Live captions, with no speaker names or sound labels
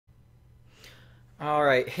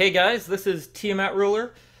Alright, hey guys, this is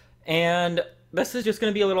TiamatRuler, and this is just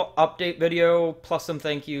going to be a little update video, plus some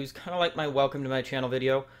thank yous, kind of like my welcome to my channel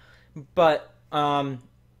video. But, to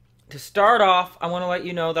start off, I want to let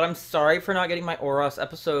you know that I'm sorry for not getting my Oros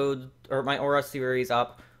episode, or my Oros series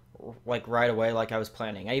up, like, right away, like I was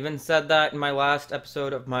planning. I even said that in my last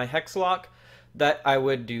episode of my Hexlock, that I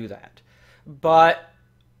would do that. But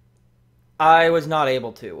I was not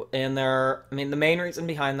able to, and the main reason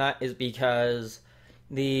behind that is because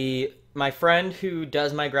my friend who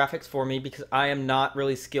does my graphics for me, because I am not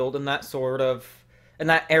really skilled in that in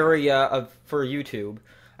that area for YouTube.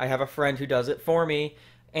 I have a friend who does it for me,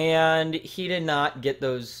 and he did not get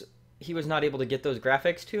those. He was not able to get those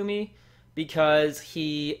graphics to me because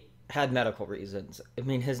he had medical reasons. I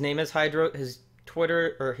mean, his name is Hydro. His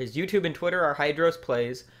Twitter or his YouTube and Twitter are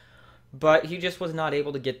HydrosPlays, but he just was not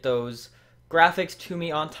able to get those graphics to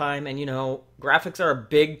me on time. And graphics are a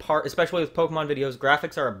big part, especially with Pokemon videos.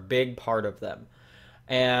 Graphics are a big part of them,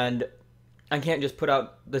 and I can't just put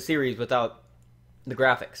out the series without the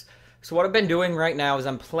graphics. So what I've been doing right now is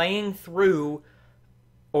I'm playing through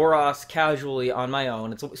Oros casually on my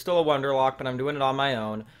own. It's still a Wonderlock, but I'm doing it on my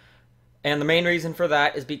own, and the main reason for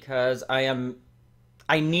that is because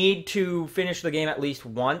I need to finish the game at least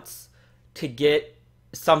once to get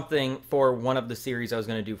something for one of the series I was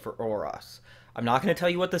going to do for Oros. I'm not going to tell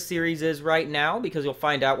you what the series is right now because you'll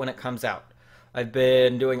find out when it comes out. I've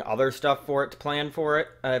been doing other stuff for it to plan for it.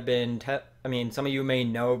 Some of you may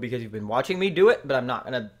know because you've been watching me do it, but I'm not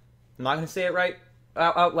gonna say it right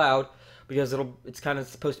out loud because it's kind of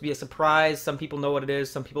supposed to be a surprise. Some people know what it is,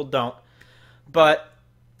 some people don't. But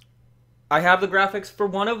I have the graphics for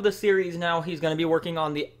one of the series now. He's going to be working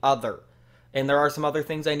on the other, and there are some other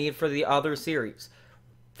things I need for the other series.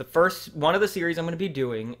 The first one of the series I'm going to be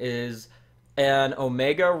doing is an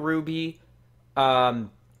Omega Ruby Wonderlock.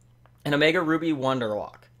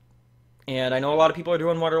 And I know a lot of people are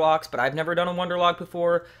doing Wonderlocks, but I've never done a Wonderlock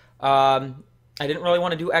before. I didn't really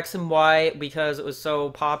want to do X and Y because it was so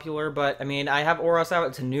popular, but I have Oros out.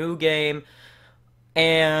 It's a new game,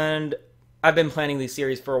 and I've been planning these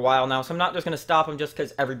series for a while now, so I'm not just going to stop them just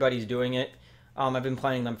because everybody's doing it. I've been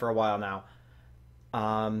planning them for a while now.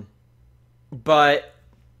 But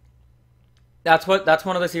that's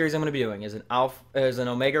one of the series I'm going to be doing is an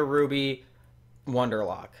Omega Ruby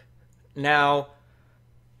Wonderlock. Now,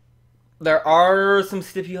 there are some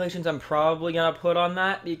stipulations I'm probably going to put on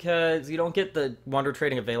that because you don't get the Wonder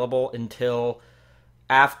Trading available until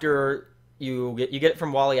after you get it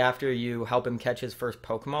from Wally after you help him catch his first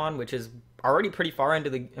Pokemon, which is already pretty far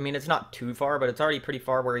into the. It's not too far, but it's already pretty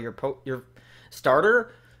far where your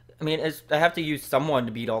starter. I have to use someone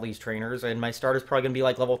to beat all these trainers, and my starter's probably going to be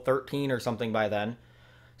like level 13 or something by then.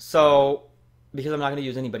 So, because I'm not going to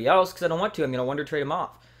use anybody else, because I don't want to, I'm going to Wonder Trade him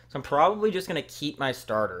off. So I'm probably just going to keep my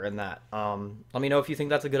starter in that. Let me know if you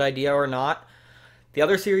think that's a good idea or not. The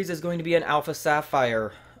other series is going to be an Alpha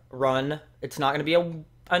Sapphire run. It's not going to be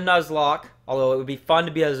a Nuzlocke, although it would be fun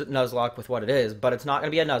to be a Nuzlocke with what it is, but it's not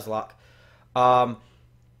going to be a Nuzlocke.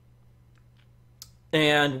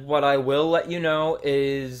 And what I will let you know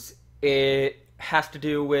is it has to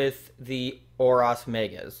do with the Oros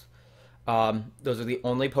Megas. Those are the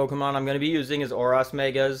only Pokemon I'm going to be using is Oros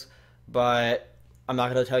Megas, but I'm not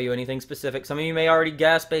going to tell you anything specific. Some of you may already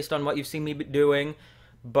guess based on what you've seen me doing,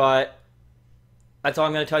 but that's all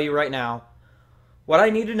I'm going to tell you right now. What I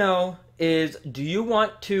need to know is, do you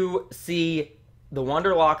want to see the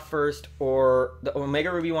Wonderlock first, or the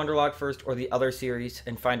Omega Ruby Wonderlock first, or the other series,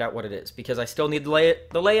 and find out what it is? Because I still need the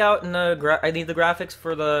layout and I need the graphics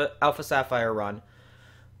for the Alpha Sapphire run.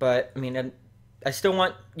 But I still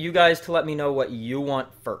want you guys to let me know what you want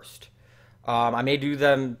first. I may do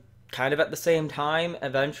them kind of at the same time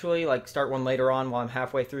eventually, like start one later on while I'm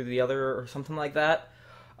halfway through the other or something like that.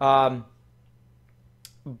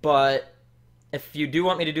 But if you do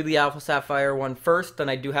want me to do the Alpha Sapphire one first, then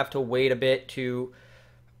I do have to wait a bit to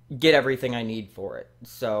get everything I need for it.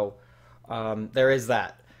 So, there is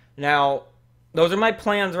that. Now, those are my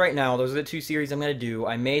plans right now. Those are the two series I'm going to do.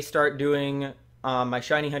 I may start doing my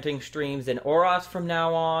shiny hunting streams in Oros from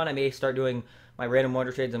now on. I may start doing my random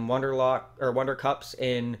Wonder Trades and Wonder Cups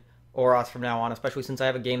in Oros from now on, especially since I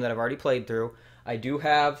have a game that I've already played through. I do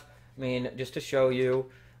have, just to show you,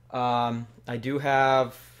 I do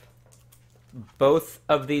have both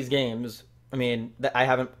of these games, that I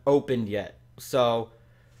haven't opened yet. So,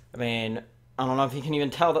 I don't know if you can even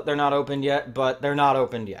tell that they're not opened yet, but they're not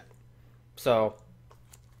opened yet. So,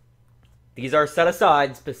 these are set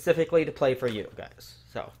aside specifically to play for you guys.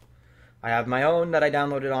 So, I have my own that I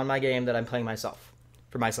downloaded on my game that I'm playing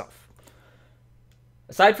for myself.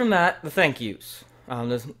 Aside from that, the thank yous.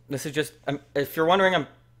 This is just, if you're wondering, I'm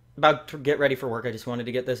about to get ready for work. I just wanted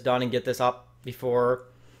to get this done and get this up before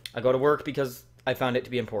I go to work because I found it to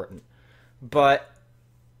be important. But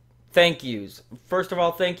thank yous. First of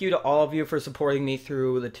all, thank you to all of you for supporting me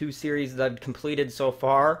through the 2 series that I've completed so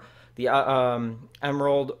far. The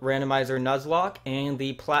Emerald Randomizer Nuzlocke and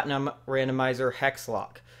the Platinum Randomizer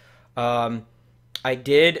Hexlock. I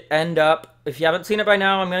did end up, if you haven't seen it by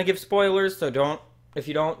now, I'm going to give spoilers, so if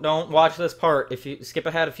you don't watch this part. If you skip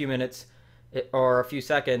ahead a few minutes or a few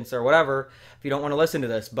seconds or whatever, if you don't want to listen to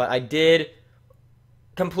this. But I did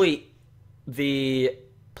complete the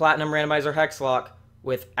Platinum Randomizer Hexlock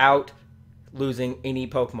without losing any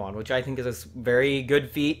Pokemon, which I think is a very good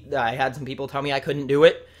feat. I had some people tell me I couldn't do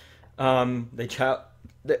it. They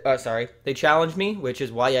challenged me, which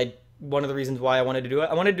is why one of the reasons why I wanted to do it.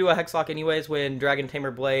 I wanted to do a Hexlock anyways when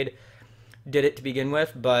DragonTamerBlayde did it to begin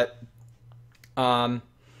with, but the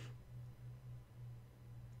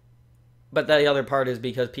other part is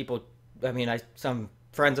because some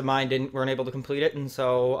friends of mine weren't able to complete it, and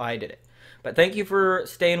so I did it. But thank you for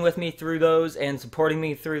staying with me through those and supporting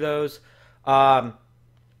me through those.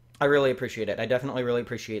 I really appreciate it. I definitely really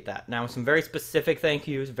appreciate that. Now, some very specific thank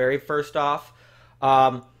yous. Very first off,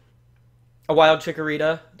 a wild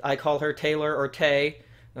Chikorita. I call her Taylor or Tay.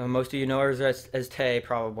 Most of you know her as Tay,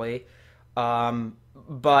 probably.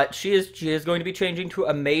 But she is going to be changing to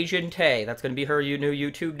Amazing Tay. That's going to be her new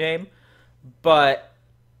YouTube name. But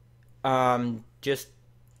just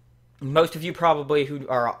most of you probably who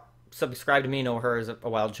are subscribed to me know her as a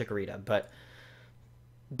wild Chikorita. But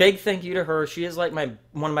big thank you to her. She is like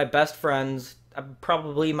one of my best friends,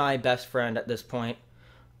 probably my best friend at this point.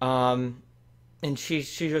 And she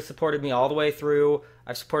just supported me all the way through.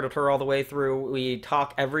 I've supported her all the way through. We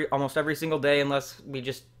talk almost every single day, unless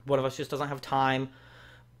one of us just doesn't have time.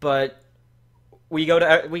 But we go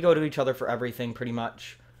to each other for everything pretty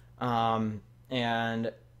much.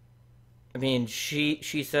 And I mean,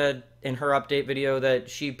 she said in her update video that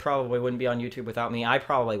she probably wouldn't be on YouTube without me. I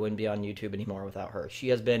probably wouldn't be on YouTube anymore without her. She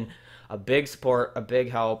has been a big support, a big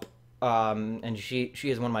help, and she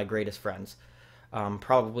is one of my greatest friends,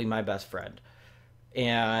 probably my best friend,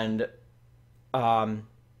 and I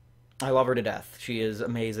love her to death. She is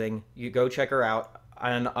amazing. You go check her out,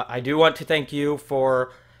 and I do want to thank you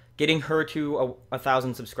for getting her to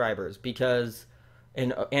 1,000 subscribers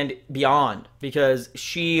and beyond, because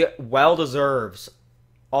she well deserves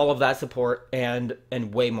all of that support and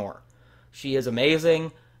way more. She is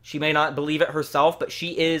amazing. She may not believe it herself, but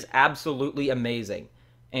she is absolutely amazing.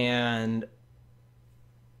 And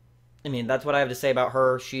I mean, that's what I have to say about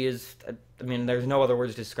her. She is, I mean, there's no other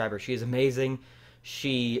words to describe her. She is amazing.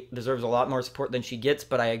 She deserves a lot more support than she gets,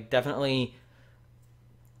 but I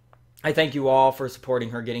thank you all for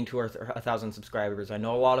supporting her getting to her 1,000 subscribers. I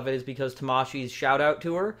know a lot of it is because Tamashi's shout out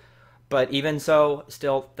to her, but even so,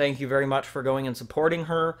 still, thank you very much for going and supporting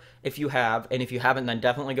her if you have. And if you haven't, then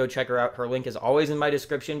definitely go check her out. Her link is always in my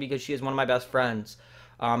description because she is one of my best friends.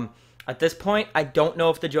 At this point, I don't know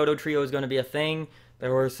if the Johto Trio is going to be a thing.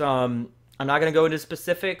 There were some, I'm not going to go into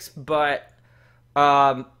specifics, but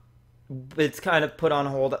it's kind of put on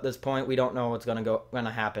hold at this point. We don't know what's going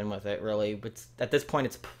to happen with it, really. But at this point,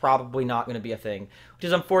 it's probably not going to be a thing, which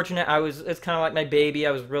is unfortunate. It's kind of like my baby.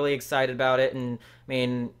 I was really excited about it, and I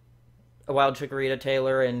mean, a wild Chikorita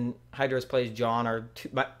Taylor and Hydros Plays John are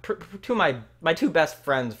my two best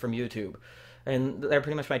friends from YouTube, and they're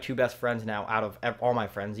pretty much my 2 best friends now out of all my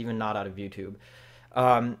friends, even not out of YouTube.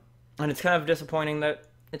 And it's kind of disappointing that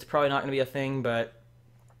it's probably not going to be a thing, but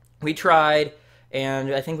we tried.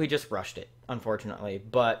 And I think we just rushed it, unfortunately.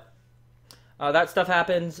 But that stuff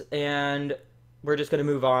happens, and we're just going to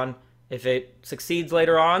move on. If it succeeds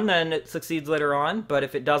later on, then it succeeds later on. But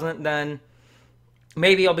if it doesn't, then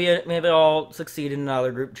maybe I'll succeed in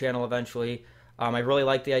another group channel eventually. I really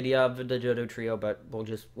like the idea of the Johto Trio, but we'll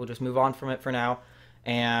just move on from it for now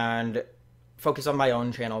and focus on my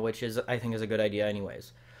own channel, which I think is a good idea,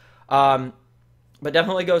 anyways. But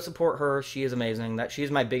definitely go support her. She is amazing.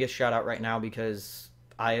 She's my biggest shout out right now because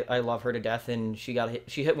I love her to death, and she hit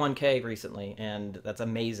 1K recently, and that's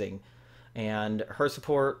amazing. And her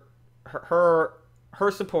support, her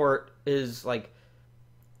support is like,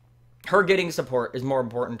 her getting support is more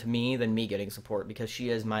important to me than me getting support because she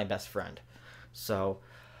is my best friend. So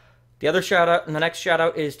the other shout out, and the next shout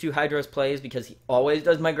out is to Hydros Plays, because he always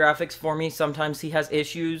does my graphics for me. Sometimes he has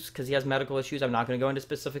issues because he has medical issues. I'm not going to go into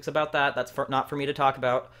specifics about that. That's not for me to talk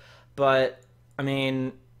about. But I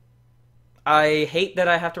mean, I hate that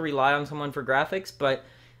I have to rely on someone for graphics, but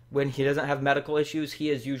when he doesn't have medical issues, he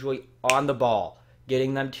is usually on the ball,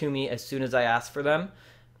 getting them to me as soon as I ask for them.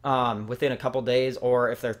 within a couple days,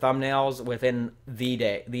 or if they're thumbnails, within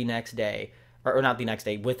the next day, or not the next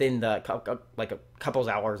day, within like a couple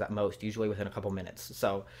hours at most, usually within a couple minutes.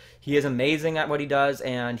 So he is amazing at what he does,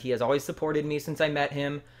 and he has always supported me since I met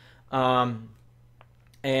him.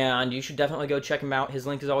 And you should definitely go check him out. His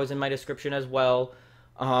link is always in my description as well.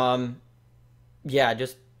 Yeah,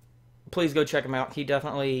 just please go check him out.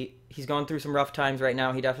 He's going through some rough times right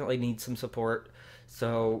now. He definitely needs some support.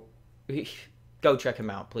 So go check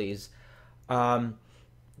him out, please.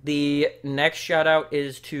 The next shout out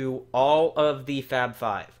is to all of the Fab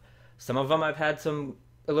Five. Some of them I've had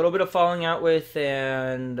a little bit of falling out with,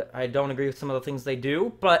 and I don't agree with some of the things they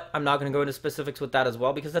do, but I'm not going to go into specifics with that as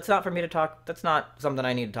well, because that's not for me to talk. That's not something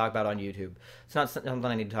I need to talk about on YouTube. It's not something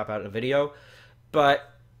I need to talk about in a video. But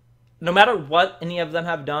no matter what any of them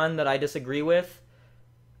have done that I disagree with,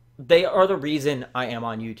 they are the reason I am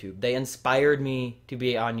on YouTube. They inspired me to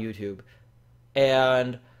be on YouTube.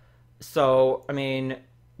 And so, I mean,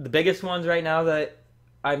 the biggest ones right now that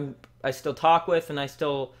I still talk with and I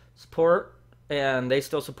still support, and they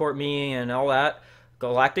still support me and all that.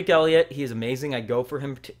 GalacticElliot, he's amazing. I go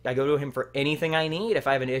to him for anything I need. If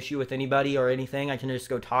I have an issue with anybody or anything, I can just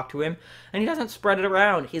go talk to him, and he doesn't spread it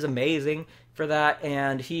around. He's amazing for that,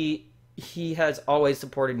 and he has always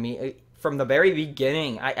supported me from the very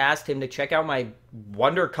beginning. I asked him to check out my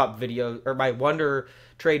Wonder Cup video, or my Wonder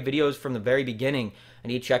Trade videos from the very beginning,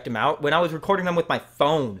 and he checked them out when I was recording them with my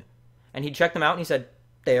phone, and he checked them out and he said,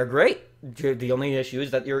 they are great. The only issue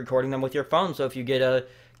is that you're recording them with your phone, so if you get a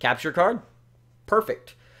capture card,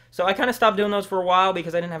 perfect. So I kind of stopped doing those for a while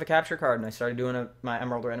because I didn't have a capture card, and I started doing my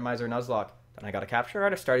Emerald Randomizer Nuzlocke. Then I got a capture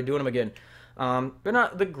card, I started doing them again. They're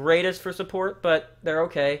not the greatest for support, but they're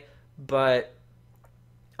okay. But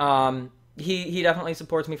he definitely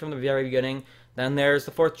supports me from the very beginning. Then there's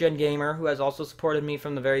the 4th Gen Gamer, who has also supported me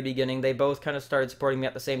from the very beginning. They both kind of started supporting me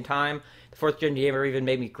at the same time. The 4th Gen Gamer even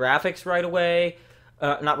made me graphics right away.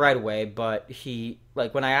 Not right away, but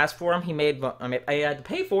when I asked for them, he made them. I had to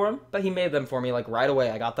pay for them, but he made them for me, like, right away.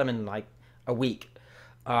 I got them in, like, a week.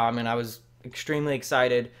 And I was extremely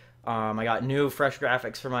excited. I got new, fresh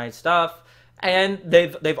graphics for my stuff. And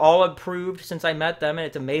they've all improved since I met them, and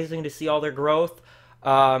it's amazing to see all their growth.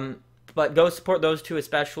 But go support those two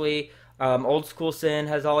especially. OldSchoolSin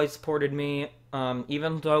has always supported me,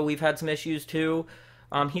 even though we've had some issues too.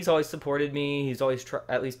 He's always supported me. He's always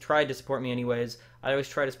at least tried to support me anyways. I always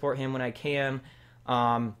try to support him when I can.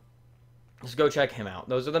 Just go check him out.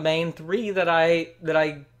 Those are the main 3 that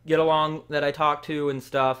I get along, that I talk to and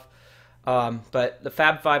stuff. But the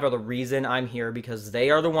Fab Five are the reason I'm here, because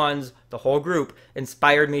they are the ones, the whole group,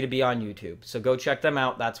 inspired me to be on YouTube. So go check them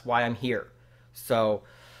out. That's why I'm here. So,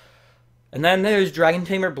 and then there's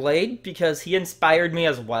DragonTamerBlayde, because he inspired me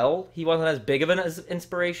as well. He wasn't as big of an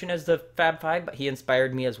inspiration as the Fab Five, but he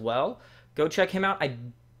inspired me as well. Go check him out.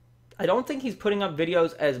 I don't think he's putting up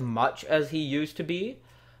videos as much as he used to be,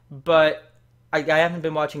 but I haven't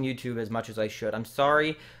been watching YouTube as much as I should. I'm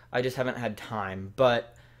sorry, I just haven't had time.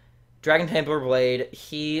 But DragonTamerBlayde,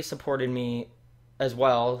 he supported me as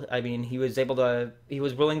well. I mean, he was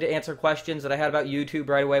willing to answer questions that I had about YouTube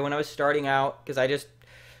right away when I was starting out, because I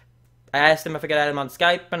asked him if I could add him on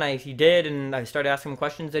Skype, and he did, and I started asking him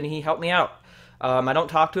questions, and he helped me out. I don't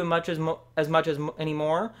talk to him as much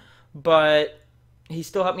anymore, but he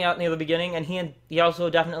still helped me out near the beginning, and he also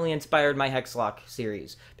definitely inspired my Hexlock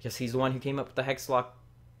series, because he's the one who came up with the Hexlock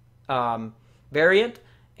variant,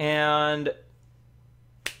 and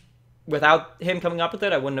without him coming up with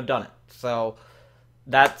it, I wouldn't have done it. So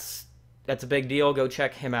that's a big deal. Go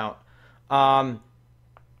check him out.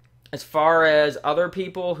 As far as other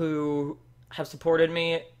people who have supported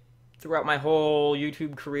me throughout my whole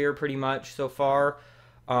YouTube career pretty much so far,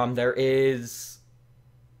 there is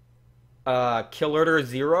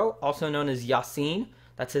Killerter0, also known as Yasin.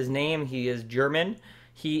 That's his name. He is German.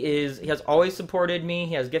 He has always supported me.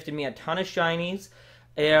 He has gifted me a ton of shinies,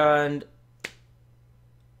 and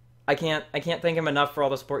I can't thank him enough for all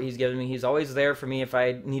the support he's given me. He's always there for me if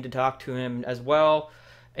I need to talk to him as well,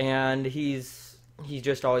 and he's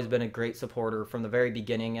just always been a great supporter from the very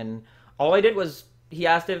beginning. And all I did was, he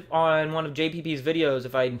asked if on one of JPP's videos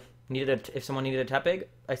if someone needed a Tepig.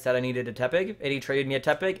 I said I needed a Tepig, and he traded me a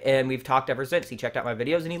Tepig, and we've talked ever since. He checked out my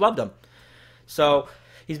videos, and he loved them. So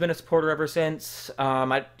he's been a supporter ever since.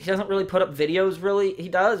 He doesn't really put up videos, really. He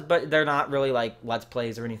does, but they're not really like Let's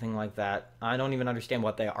Plays or anything like that. I don't even understand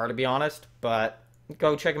what they are, to be honest, but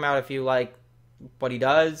go check him out if you like what he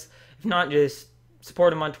does. If not, just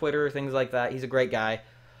support him on Twitter, things like that. He's a great guy.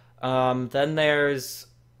 Then there's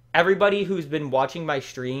everybody who's been watching my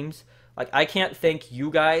streams. Like, I can't thank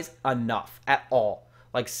you guys enough at all.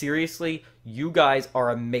 Like, seriously, you guys are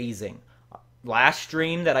amazing. Last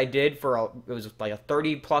stream that I did it was like a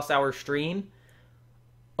 30+ hour stream.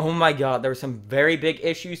 Oh my god, there were some very big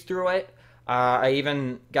issues through it. I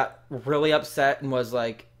even got really upset and was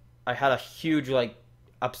like, I had a huge, like,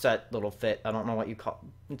 upset little fit. I don't know what you call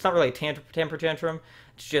it. It's not really a temper tantrum.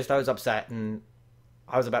 It's just I was upset and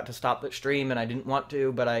I was about to stop the stream and I didn't want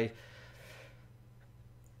to, but I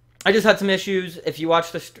just had some issues. If you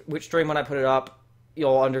watch which stream when I put it up,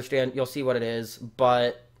 you'll understand, you'll see what it is.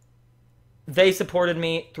 But they supported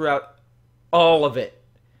me throughout all of it.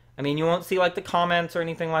 I mean, you won't see like the comments or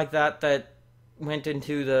anything like that that went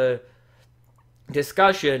into the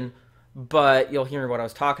discussion, but you'll hear what I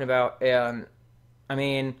was talking about. And I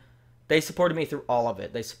mean, they supported me through all of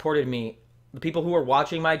it. They supported me. The people who were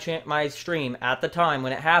watching my stream at the time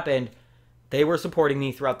when it happened, they were supporting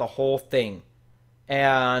me throughout the whole thing.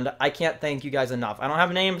 And I can't thank you guys enough. I don't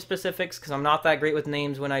have name specifics because I'm not that great with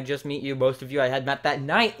names when I just meet you. Most of you I had met that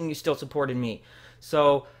night and you still supported me.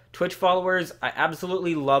 So, Twitch followers, I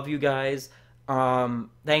absolutely love you guys.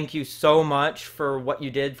 Thank you so much for what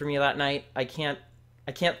you did for me that night. I can't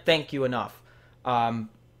thank you enough.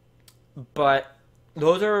 But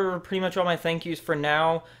those are pretty much all my thank yous for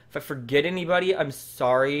now. If I forget anybody, I'm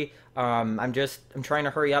sorry. I'm trying to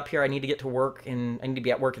hurry up here. I need to get to work, and I need to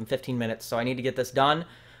be at work in 15 minutes, so I need to get this done.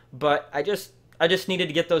 But I just needed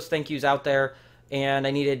to get those thank yous out there, and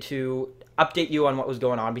I needed to update you on what was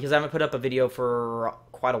going on because I haven't put up a video for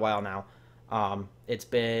quite a while now. It's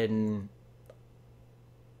been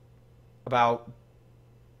about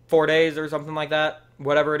 4 days or something like that,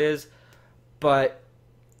 whatever it is. But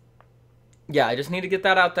yeah, I just need to get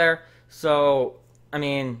that out there. So, I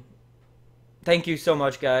mean, thank you so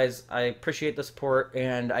much, guys. I appreciate the support,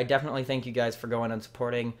 and I definitely thank you guys for going and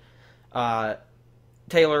supporting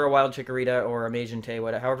Taylor, a Wild Chikorita, or Amazing Tay,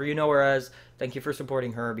 whatever, however you know her as. Thank you for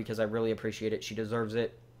supporting her because I really appreciate it. She deserves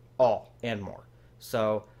it all and more.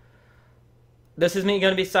 So, this is me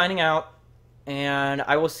going to be signing out, and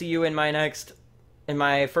I will see you in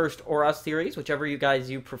my first Or Us series, whichever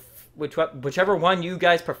one you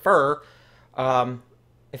guys prefer.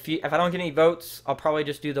 If I don't get any votes, I'll probably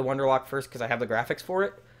just do the Wonderlock first because I have the graphics for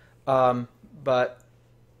it. But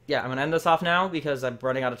yeah, I'm gonna end this off now because I'm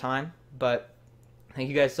running out of time. But thank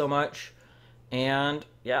you guys so much, and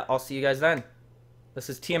yeah, I'll see you guys then. This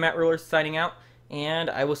is TiamatRuler signing out, and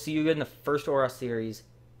I will see you in the first Or Us series.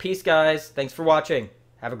 Peace, guys. Thanks for watching.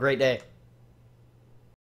 Have a great day.